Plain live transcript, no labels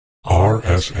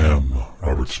RSM,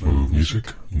 Robert Smooth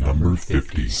Music, number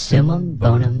 50. Summum,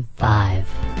 Bonum,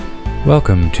 5.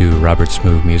 Welcome to Robert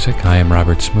Smooth Music. I am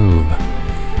Robert Smooth.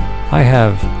 I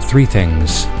have 3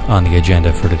 things on the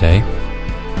agenda for today.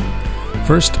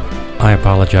 First, I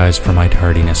apologize for my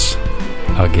tardiness.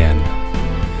 Again.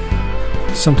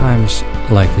 Sometimes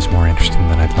life is more interesting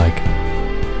than I'd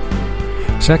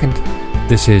like. Second,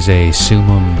 this is a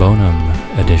Summum Bonum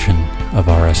edition of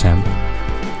RSM.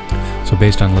 So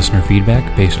based on listener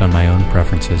feedback, based on my own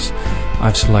preferences,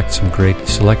 I've selected some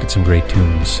great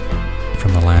tunes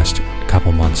from the last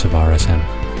couple months of RSM.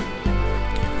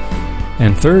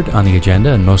 And third on the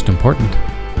agenda, and most important,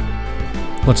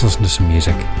 let's listen to some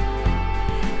music.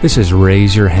 This is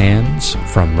Raise Your Hands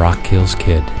from Rock Kills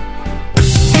Kid.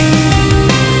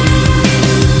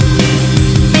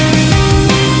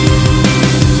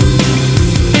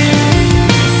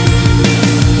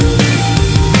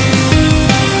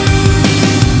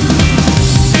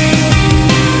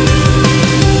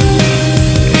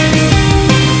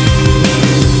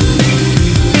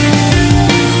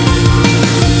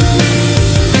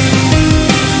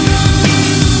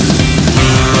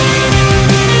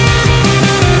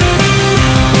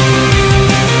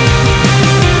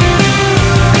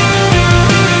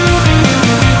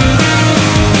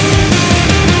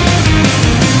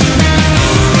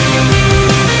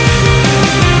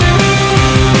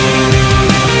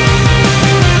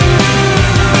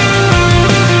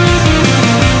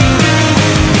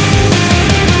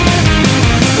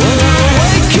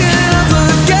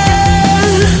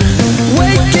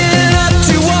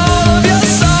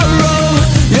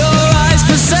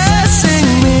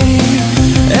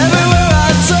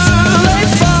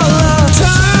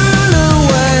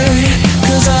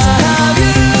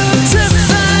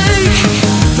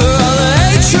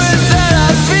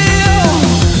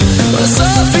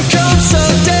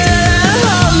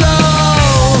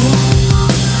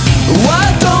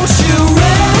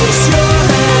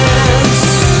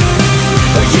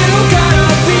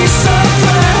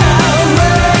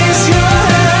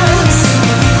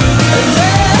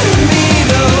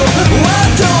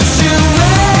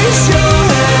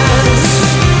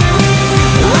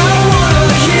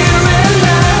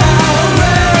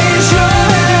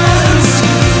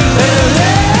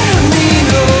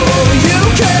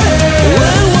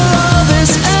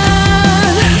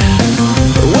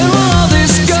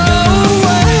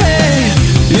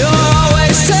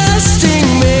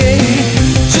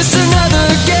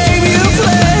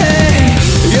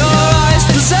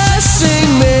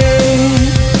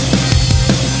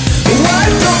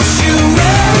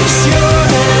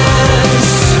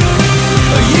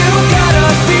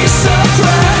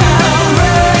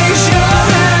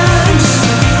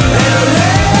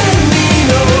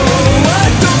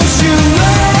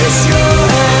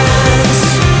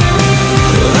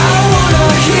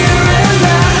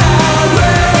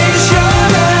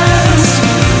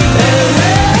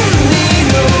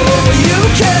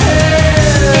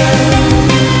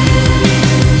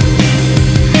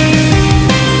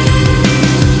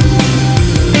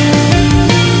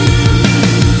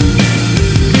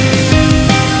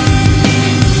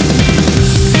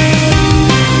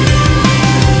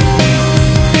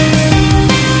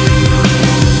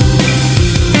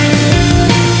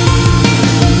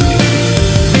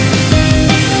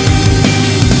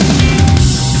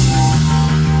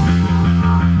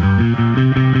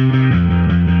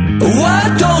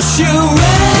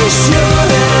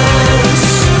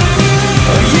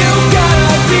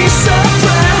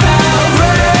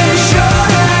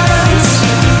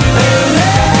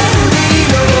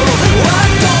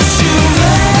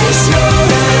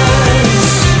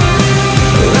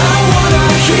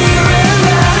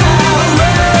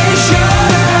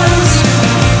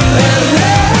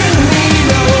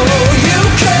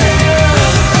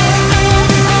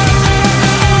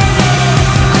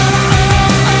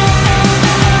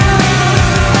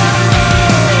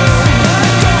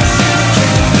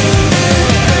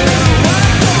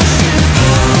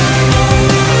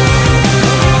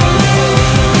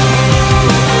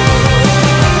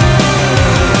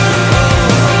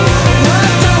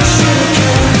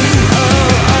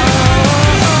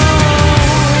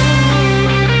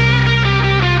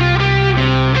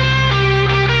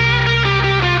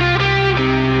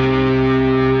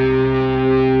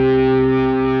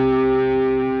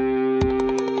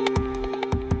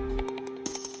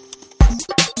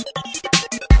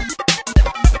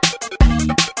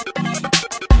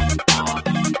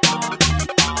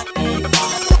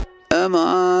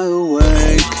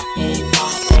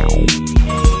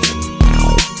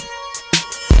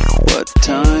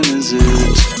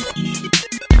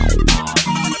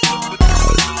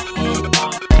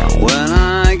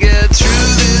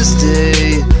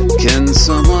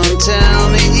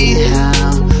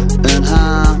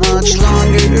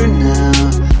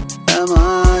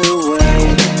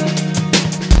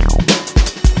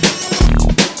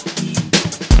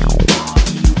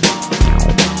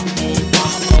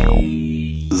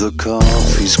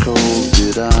 Coffee's cold,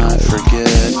 did I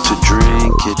forget to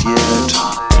drink it yet?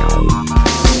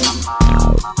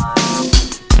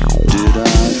 Did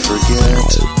I forget?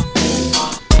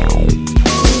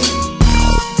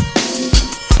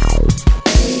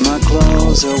 My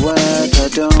clothes are wet, I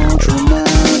don't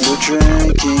remember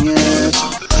drinking it.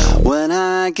 When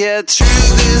I get through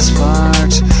this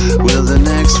part, will the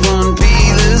next one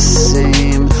be the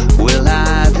same? Will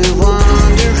I be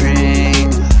wondering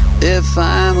if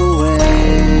I'm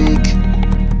awake?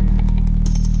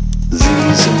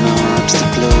 These are not the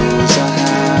clothes I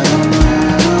had on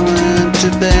when I went to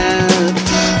bed,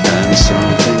 and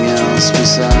something else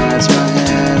besides my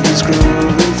head is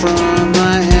growing from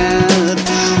my head.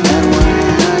 And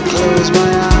when I close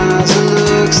my eyes, it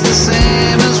looks the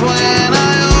same as when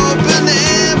I open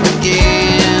them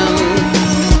again.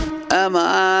 Am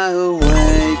I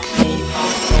awake?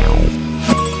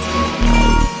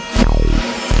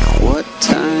 What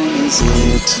time is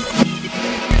it?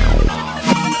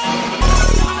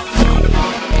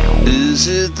 Is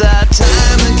it that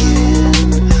time again?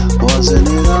 Wasn't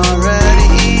it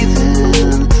already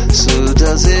then? So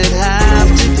does it have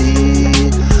to be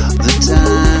the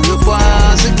time it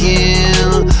was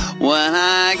again? When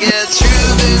I get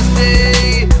through this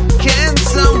day, can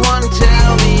someone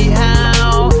tell me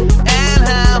how? And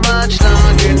how much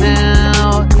longer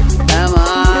now? Am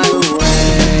I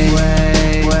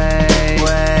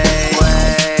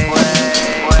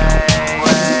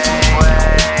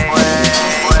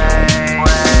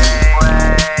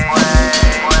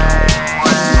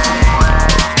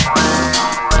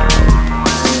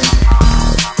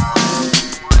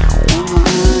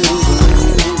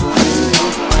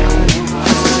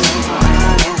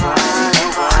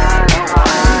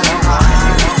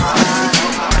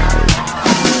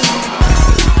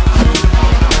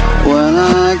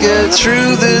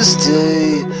through this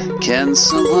day, can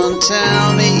someone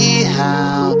tell me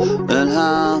how? And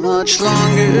how much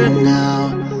longer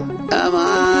now? Am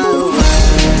I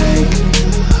awake?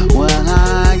 When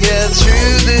I get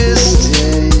through this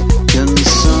day, can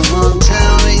someone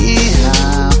tell me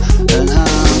how? And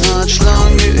how much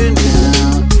longer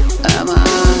now? Am I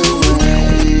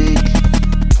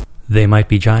awake? They Might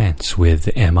Be Giants with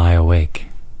Am I Awake?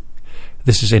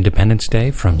 This is Independence Day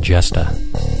from Jesta.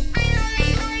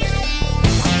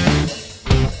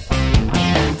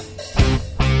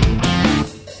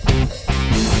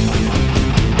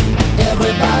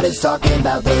 Everybody's talking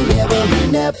about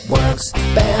delivery networks,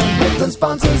 bandwidth and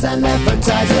sponsors and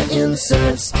advertiser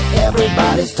inserts.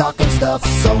 Everybody's talking stuff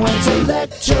so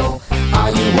intellectual.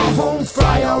 Are you a home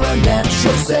fry or a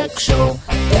metrosexual?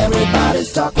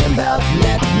 Everybody's talking about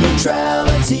net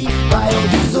neutrality,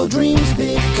 biodiesel dreams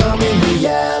becoming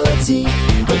reality.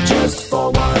 But just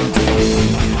for one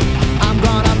day, I'm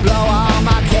gonna blow all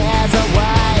my cares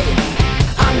away.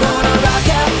 I'm gonna rock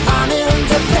out on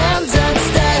Independence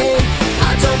Day.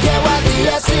 I don't care what the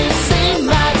FCC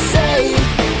might say.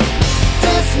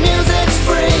 This music's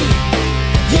free.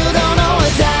 You don't owe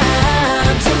a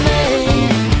dime to me.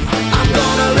 I'm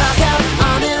gonna rock out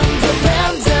on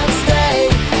Independence Day,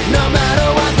 no matter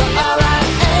what the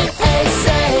RIAA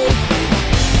say.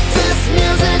 This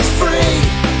music's free.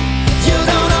 You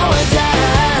don't owe a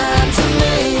dime to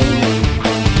me.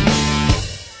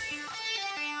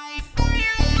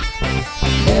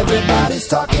 Everybody's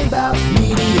talking about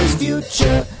media's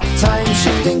future,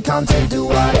 time-shifting content, do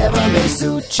whatever may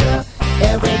suit ya.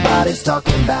 Everybody's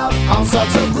talking about all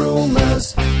sorts of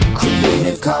rumors,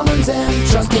 Creative Commons and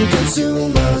trusting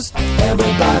consumers.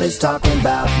 Everybody's talking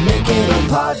about making a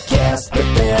podcast, but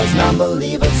there's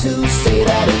non-believers who say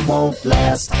that it won't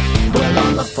last. Well,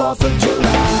 on the 4th of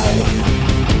July,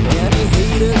 any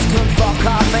haters can fuck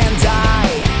off and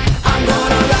die. I'm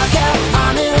gonna rock out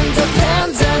on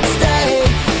Independence Day.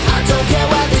 I don't care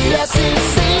what the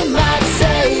FCC might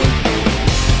say.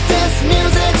 This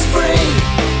music's free.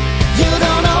 You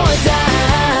don't owe a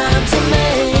dime to me.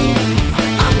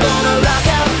 I'm gonna rock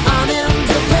out on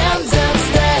Independence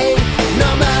Day, no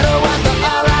matter what the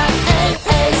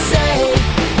RIAA say.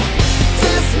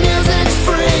 This music's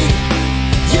free.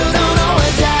 You don't owe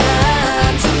a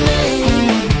dime to me.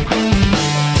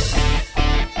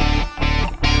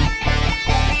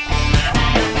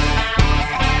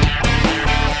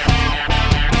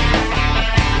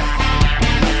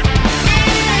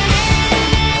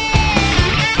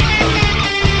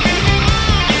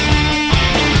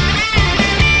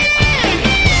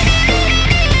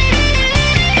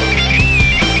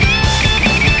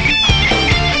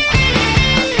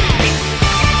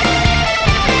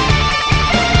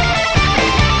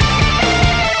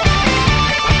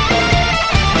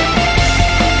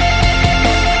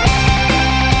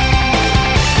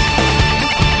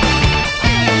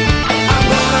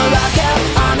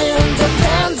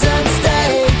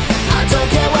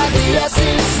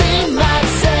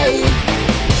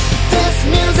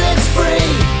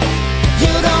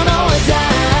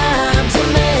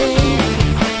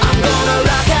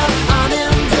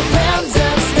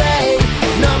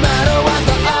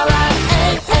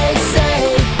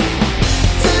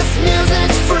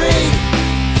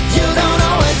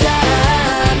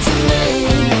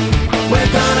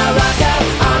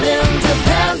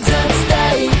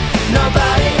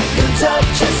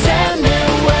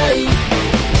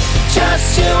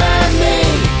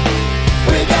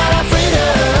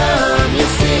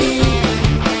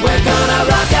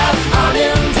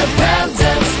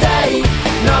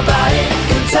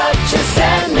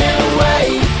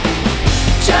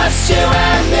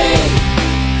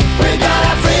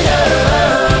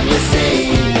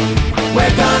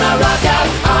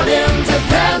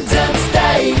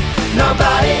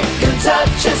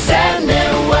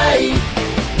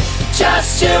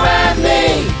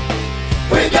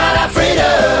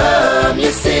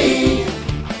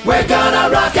 We're gonna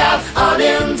rock out on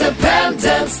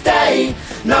Independence Day.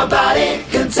 Nobody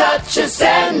can touch us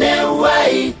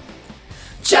anyway.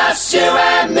 Just you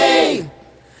and me.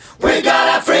 We got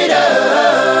our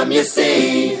freedom, you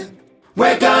see.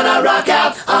 We're gonna rock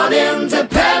out on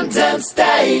Independence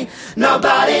Day.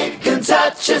 Nobody can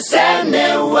touch us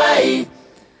anyway.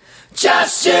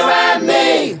 Just you and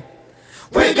me.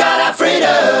 We got our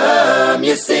freedom,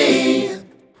 you see.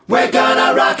 We're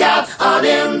gonna rock out on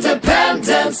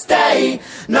Independence Day.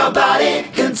 Nobody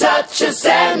can touch us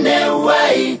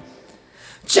anyway.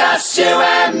 Just you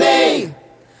and me.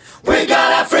 We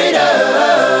got our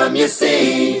freedom, you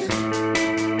see.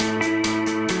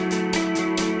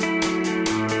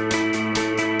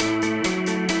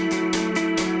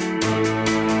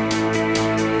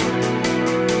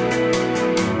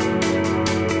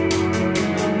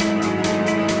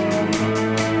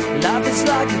 Life is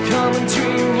like a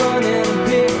commentary running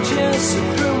pictures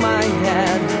through my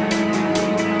head.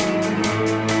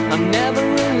 I'm never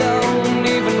alone,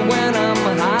 even when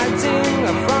I'm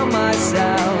hiding from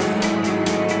myself.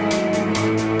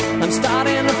 I'm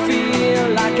starting to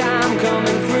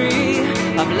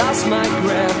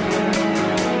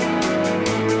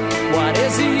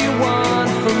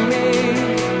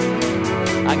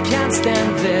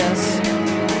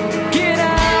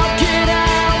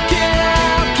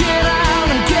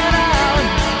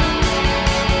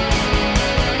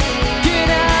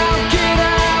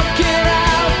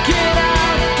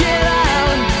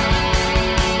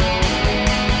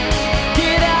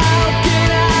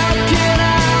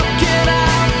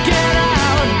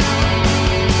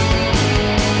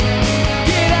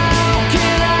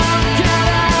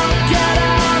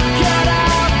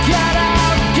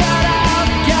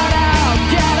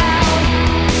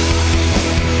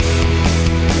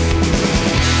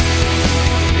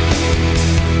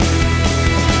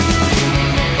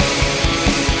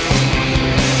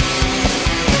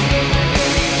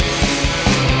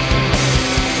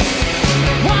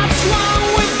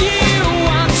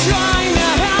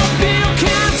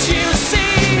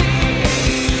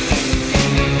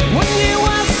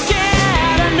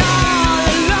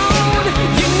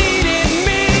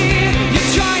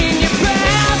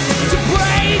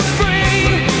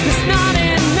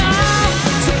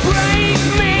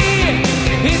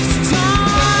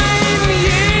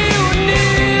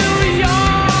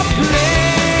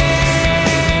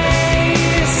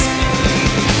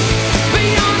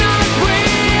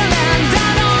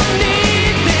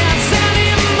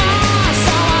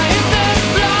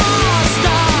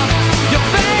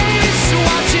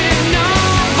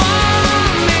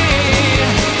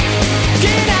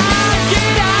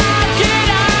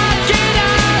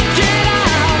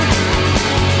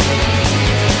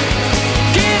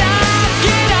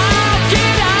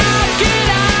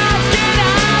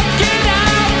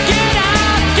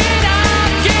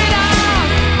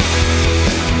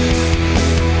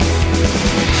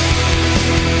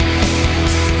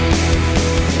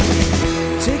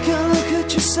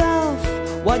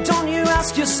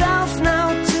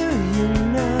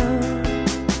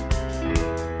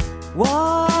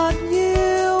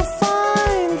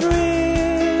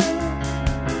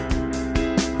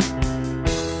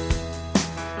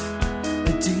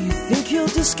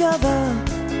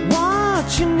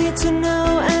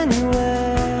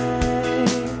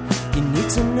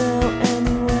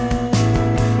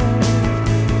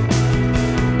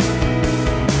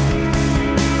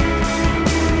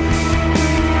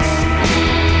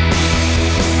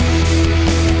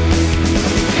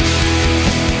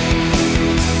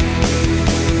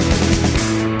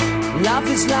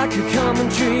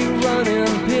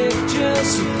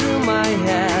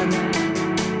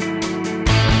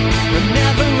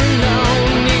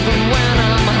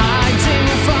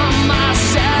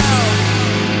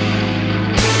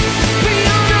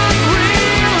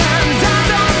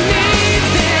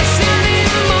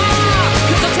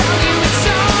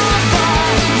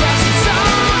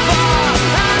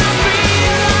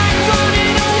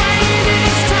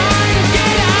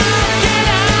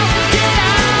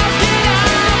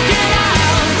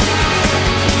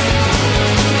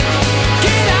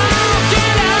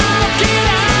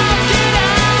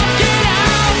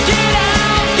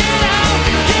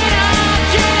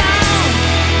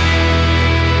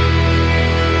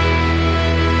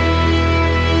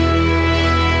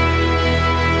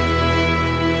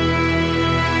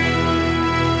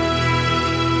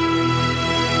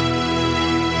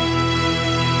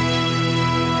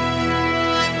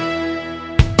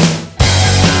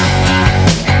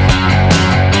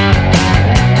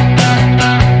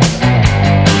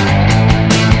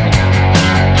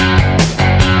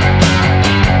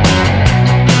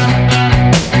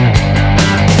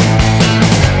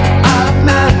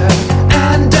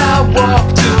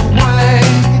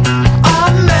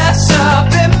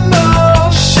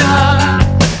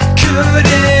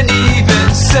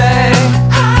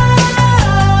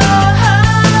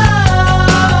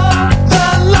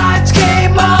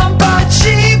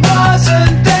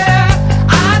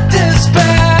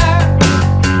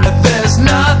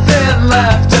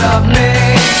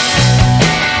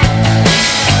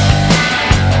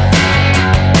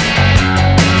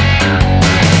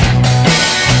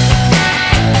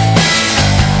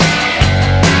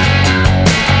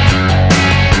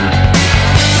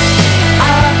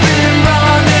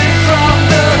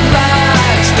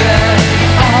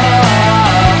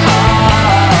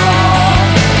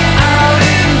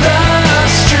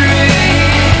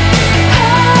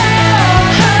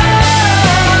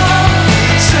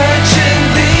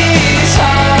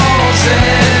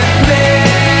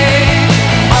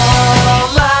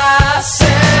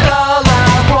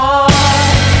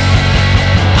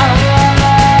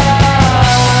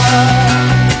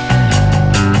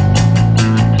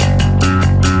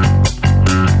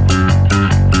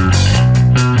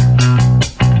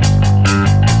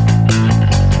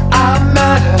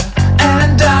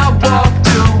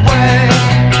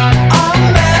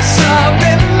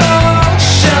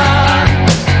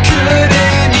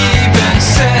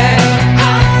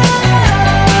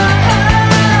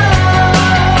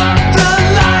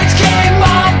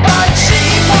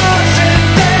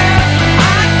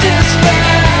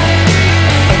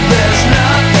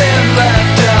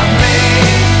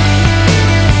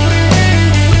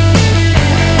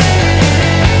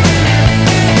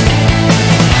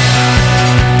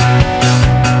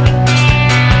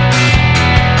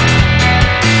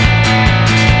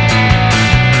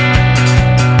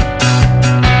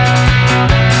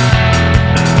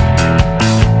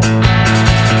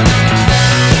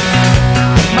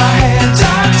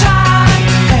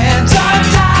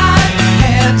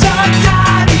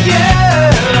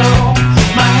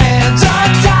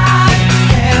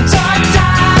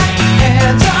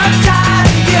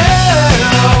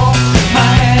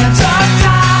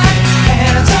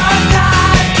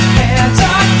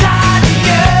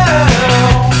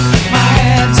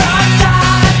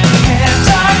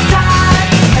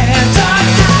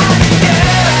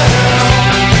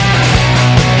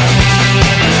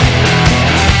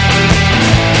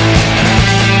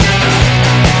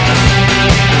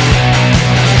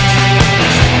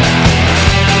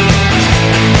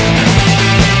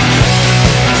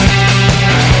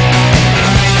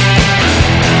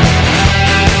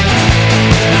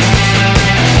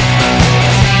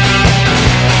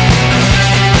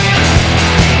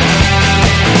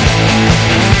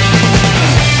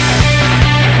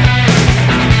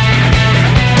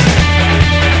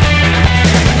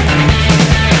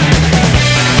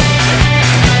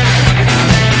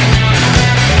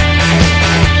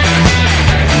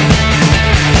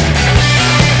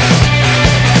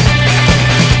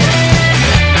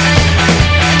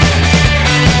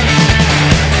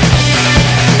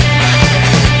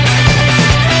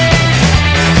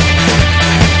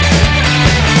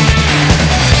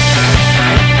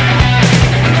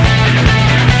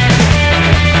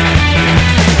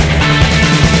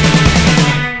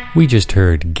We just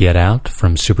heard Get Out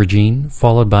from Supergene,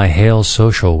 followed by Hail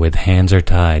Social with Hands Are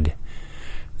Tied.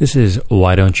 This is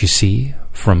Why Don't You See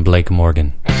from Blake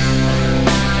Morgan.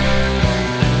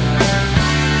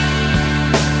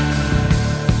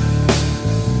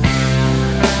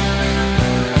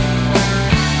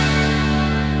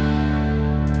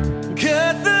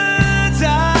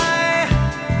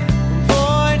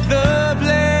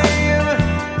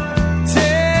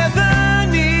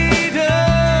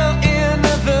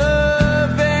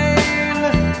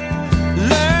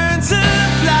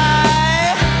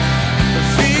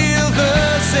 Feel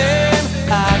the same.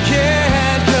 I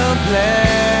can't go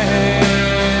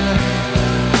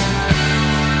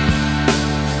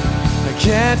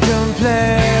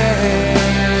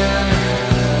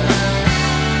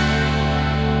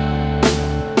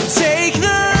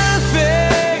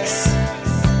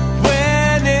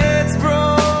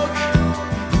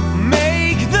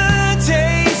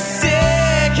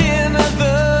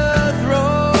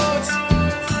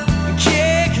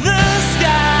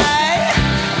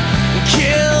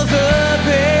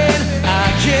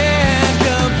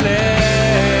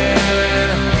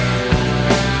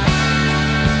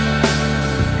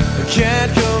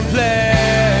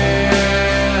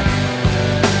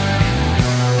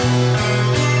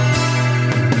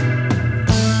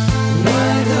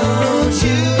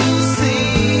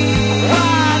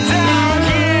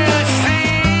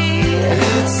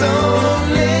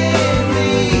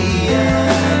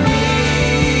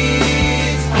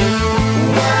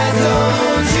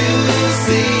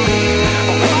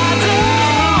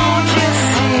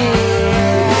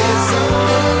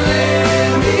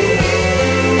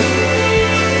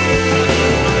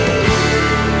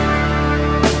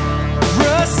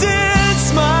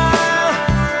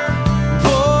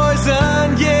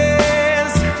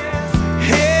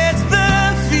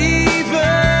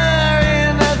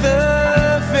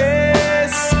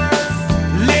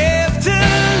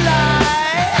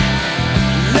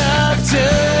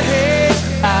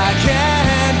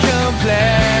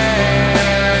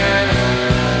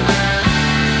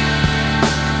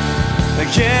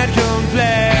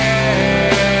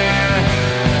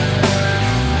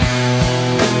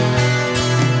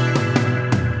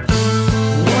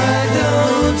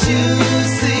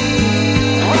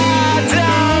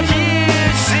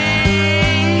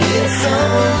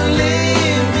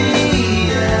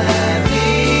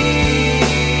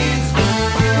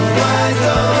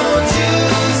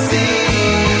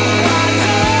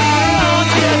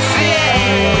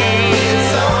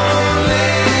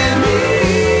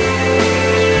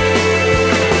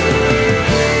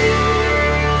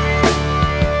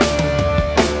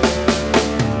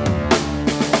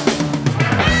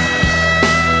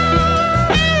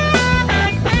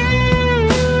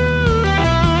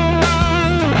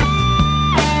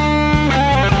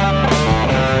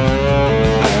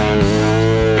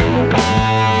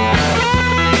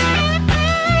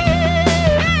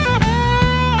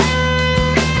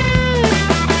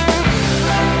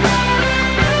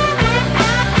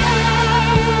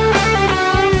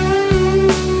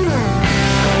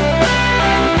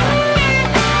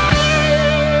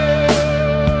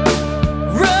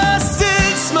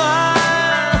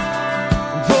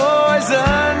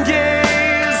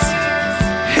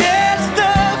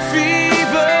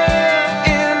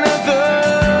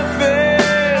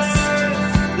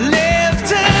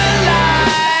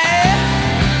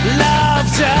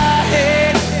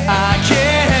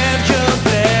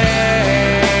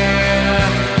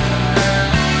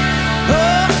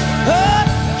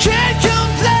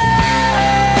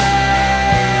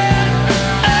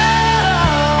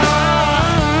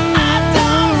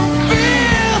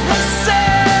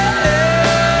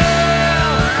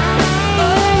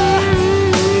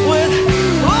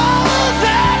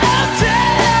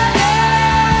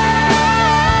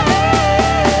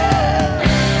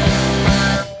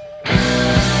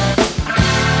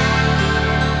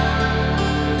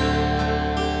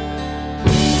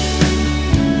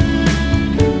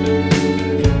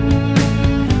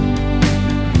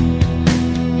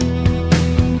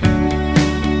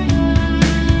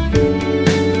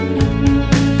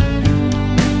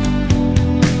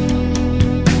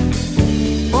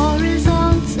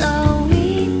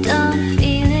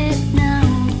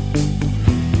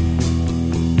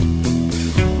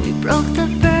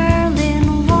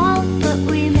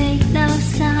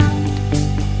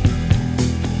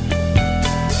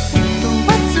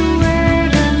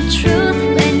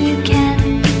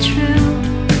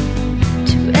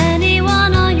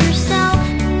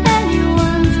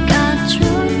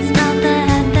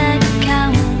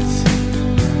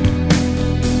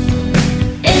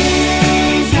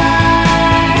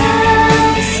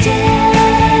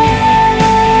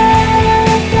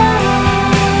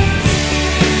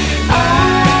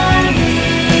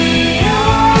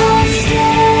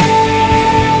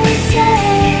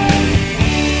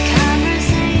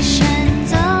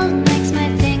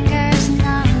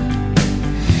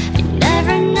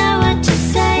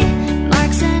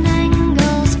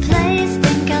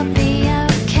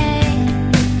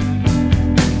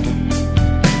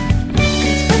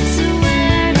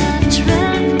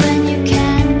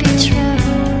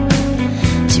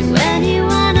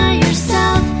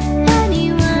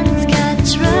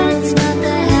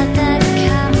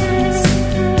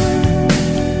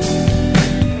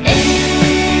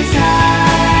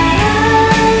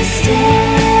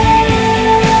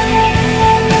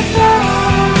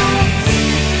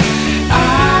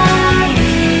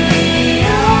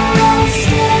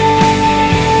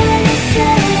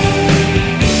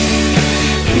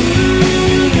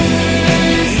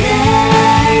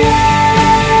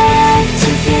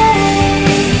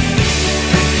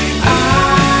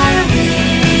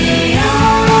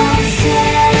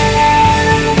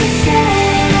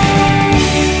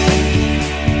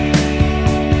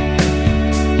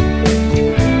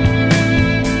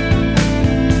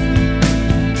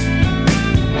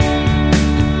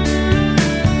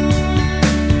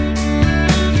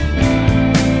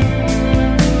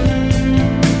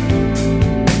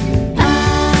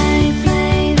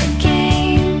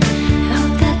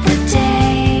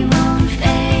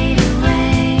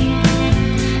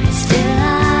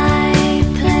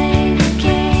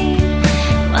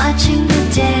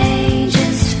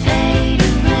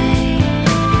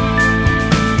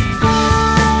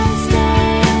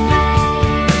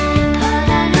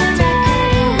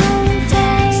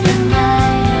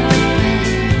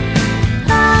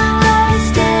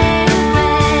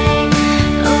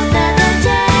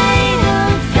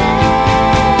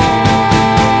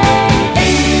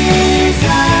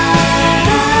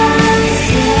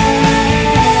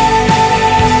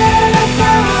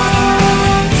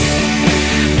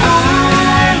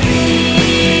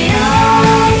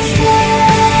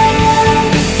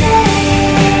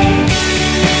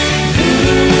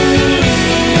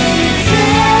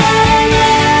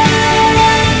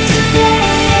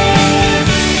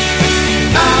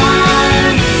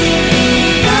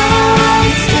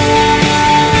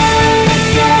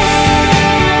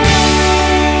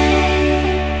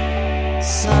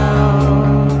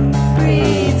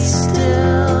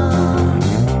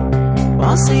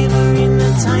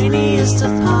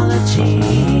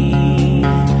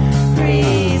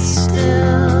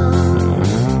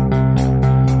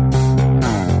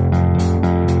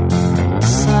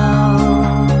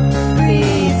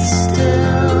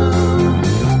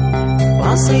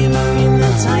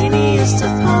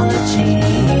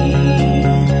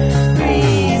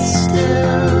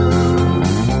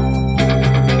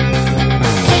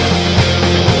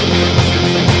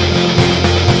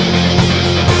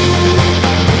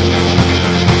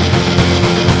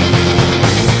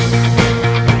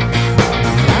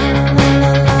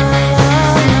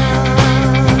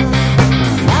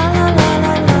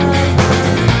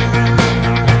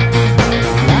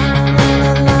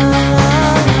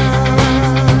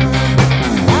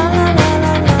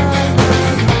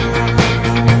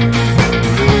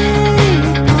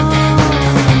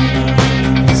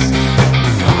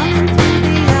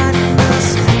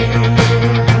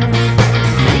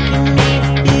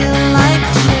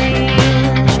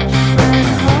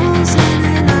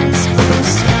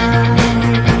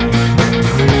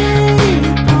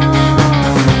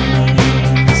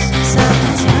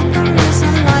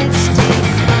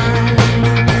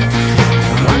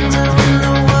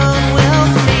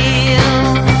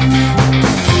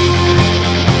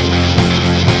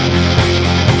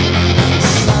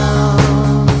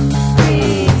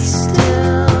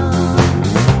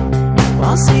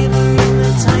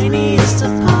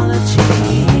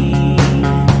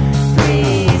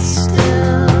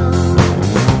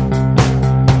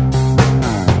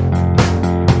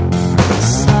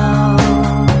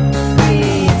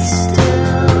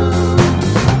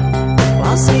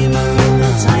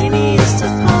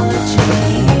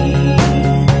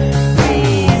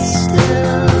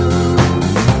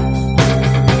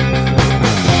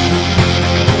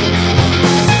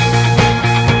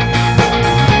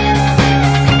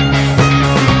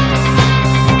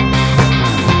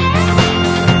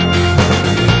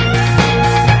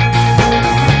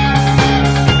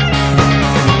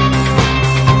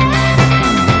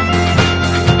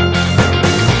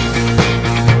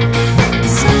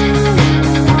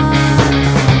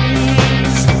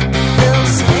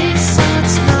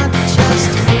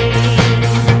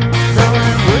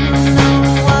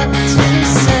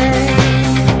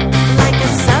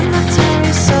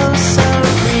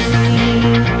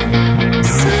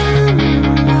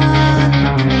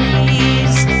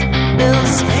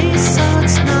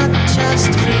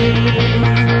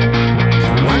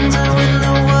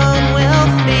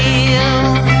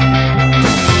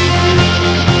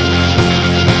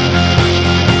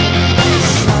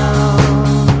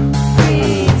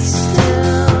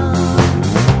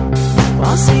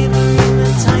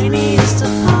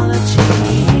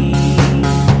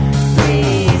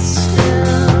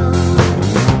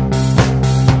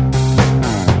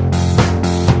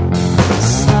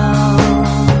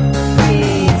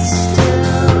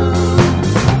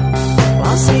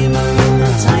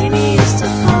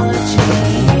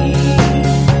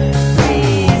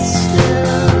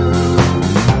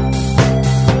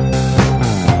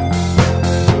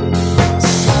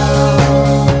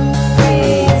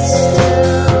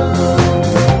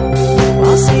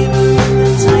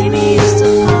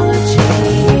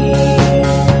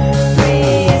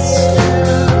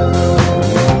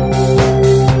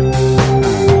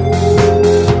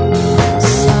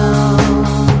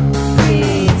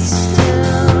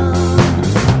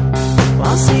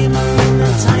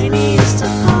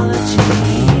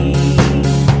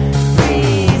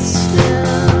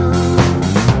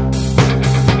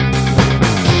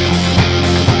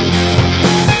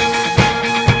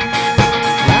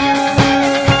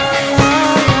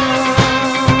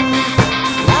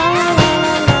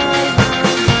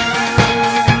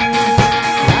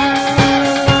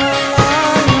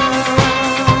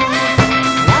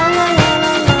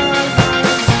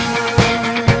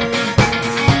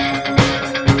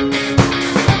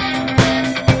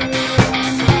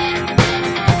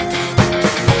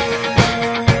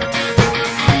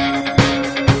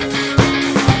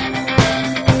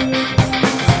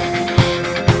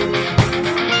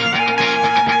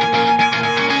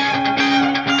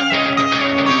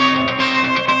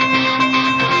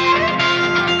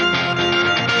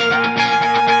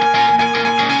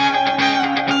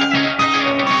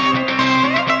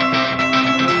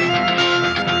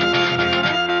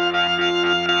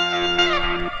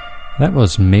That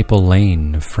was Maple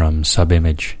Lane from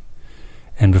Subimage.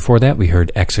 And before that we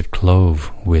heard Exit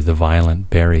Clove with The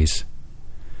Violent Berries.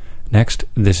 Next,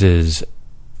 this is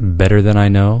Better Than I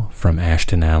Know from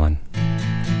Ashton Allen.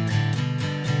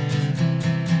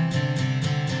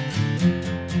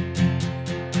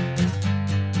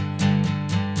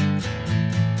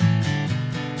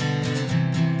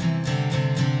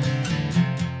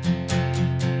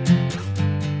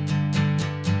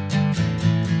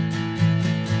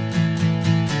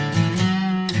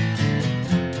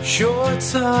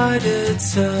 Short-sighted,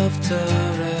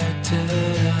 self-directed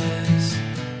eyes.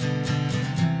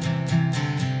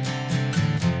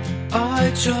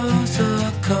 I chose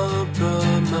a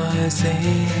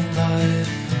compromising life.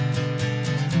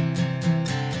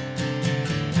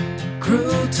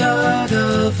 Grew tired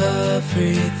of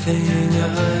everything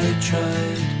I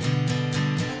tried.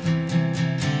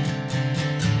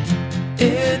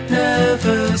 It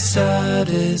never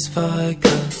satisfied,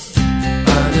 'cause I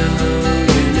know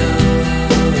you know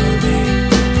me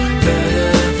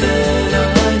better than I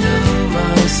know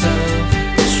myself.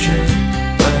 It's true,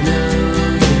 I know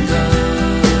you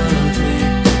love me,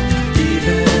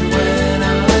 even when I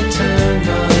turn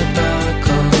my back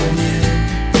on you.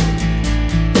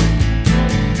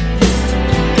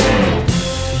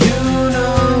 You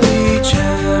know each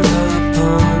hair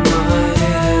upon my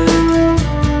head.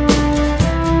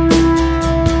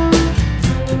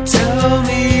 Tell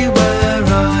me where I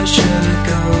should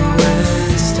go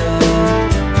instead.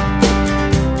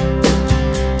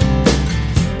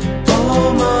 All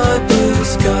my blue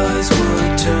skies were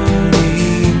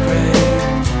turning gray.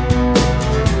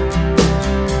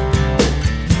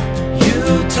 You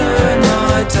turned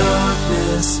my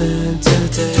darkness into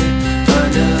day. I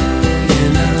know you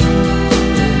know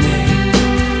me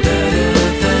better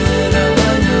than I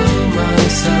know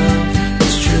myself.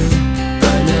 It's true, I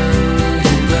know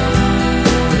you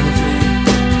love me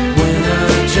when I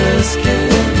just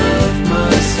can't love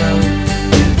myself.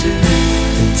 You do,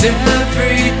 and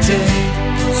every day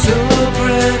so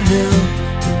brand new,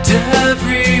 and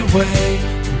every way,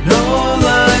 and all I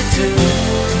do,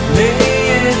 may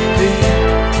it be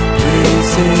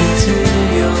pleasing to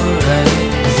your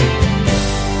eyes.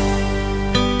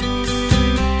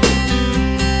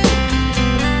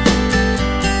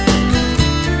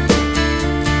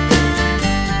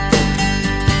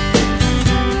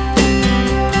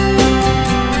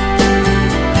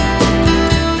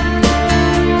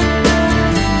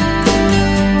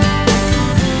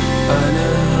 I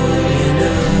know you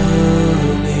know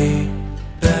me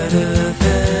better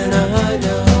than I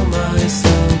know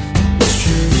myself. It's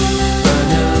true, I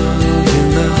know you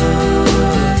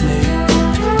love me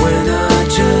when I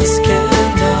just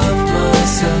can't love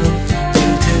myself.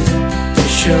 You do, you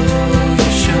show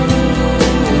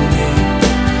me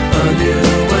a new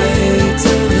way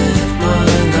to live my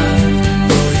life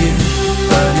for you.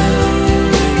 I know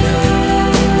you know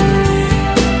me.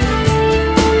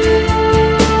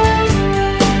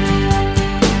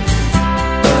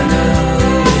 I know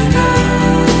you know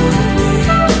me.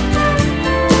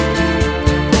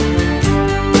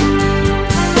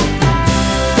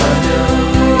 I know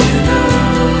you know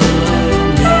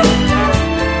me.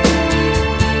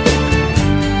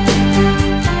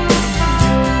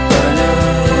 I know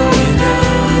you know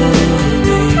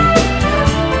me.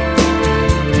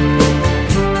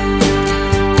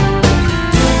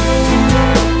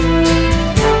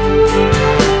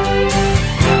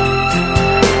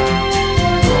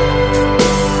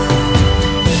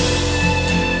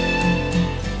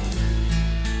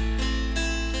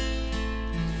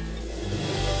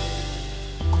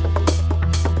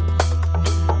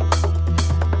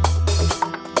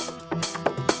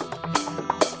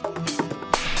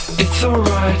 It's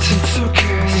alright, it's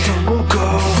okay. Some will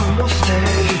go, some will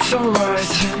stay. It's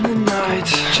alright in the night.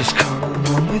 Just come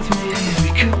along with me. We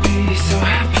could be so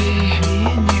happy. Me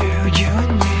and you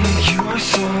and me. You are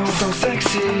so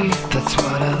sexy. That's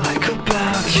what I like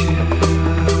about you.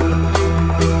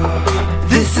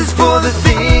 This is for the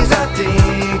things I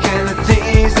think and the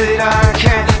things that I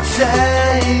can't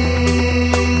say.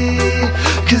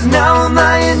 'Cause now I'm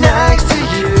lying next to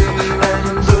you and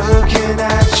I'm looking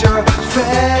at your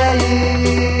face.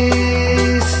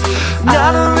 And I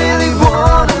don't really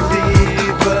wanna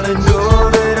leave, but I know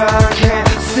that I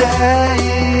can't stay.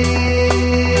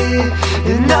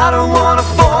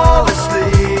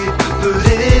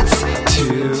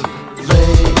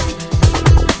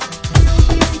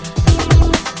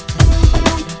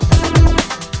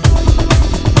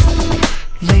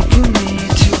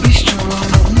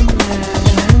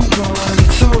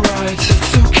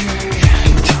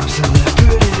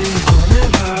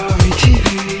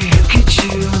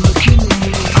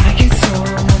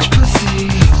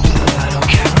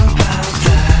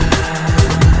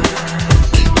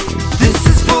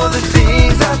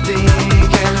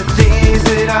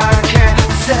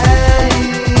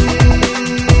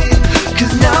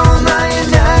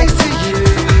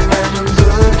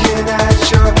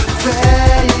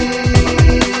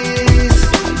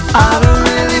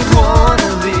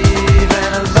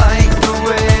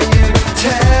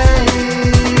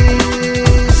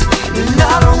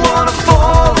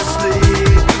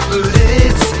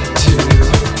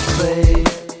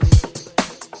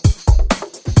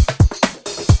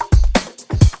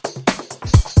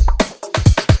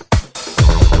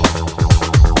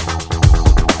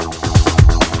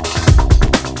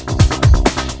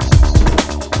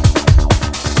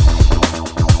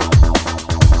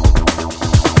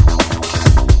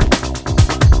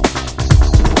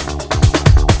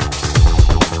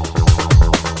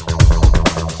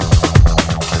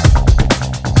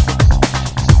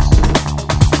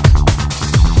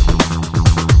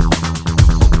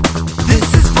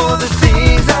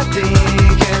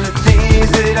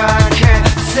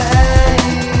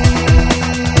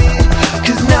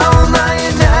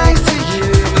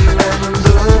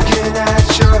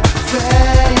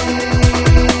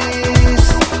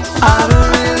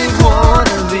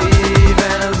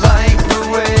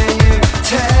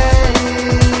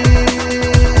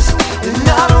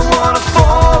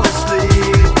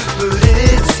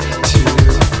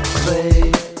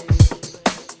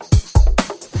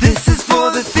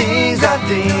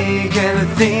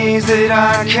 things that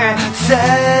I can't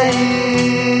say.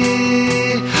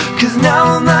 'Cause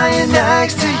now I'm lying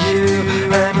next to you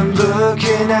and I'm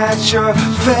looking at your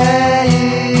face.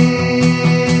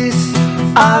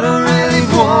 I don't really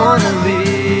wanna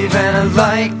leave, and I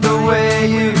like the way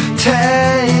you taste.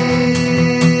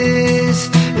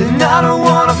 And I don't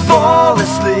wanna fall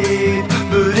asleep,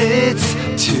 but it's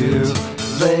too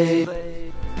late.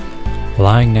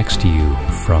 Lying Next to You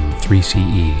from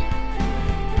 3CE.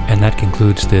 And that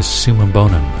concludes this Summum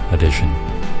Bonum edition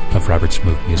of Robert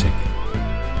Smooth Music.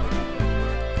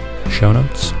 Show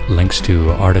notes, links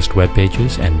to artist web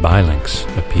pages, and buy links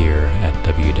appear at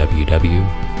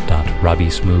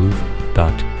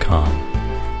www.robbiesmooth.com.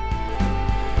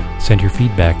 Send your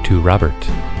feedback to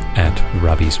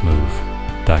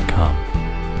robert@robbiesmooth.com.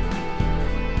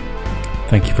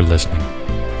 Thank you for listening.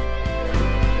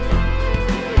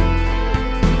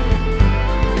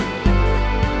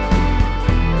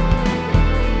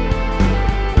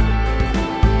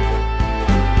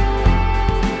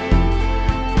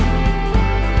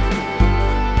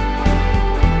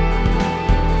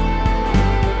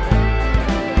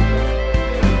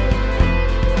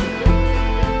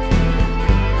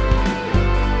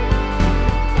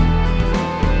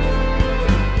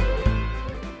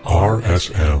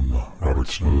 RSM, Robert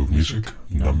Smooth Music,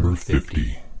 number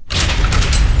 50.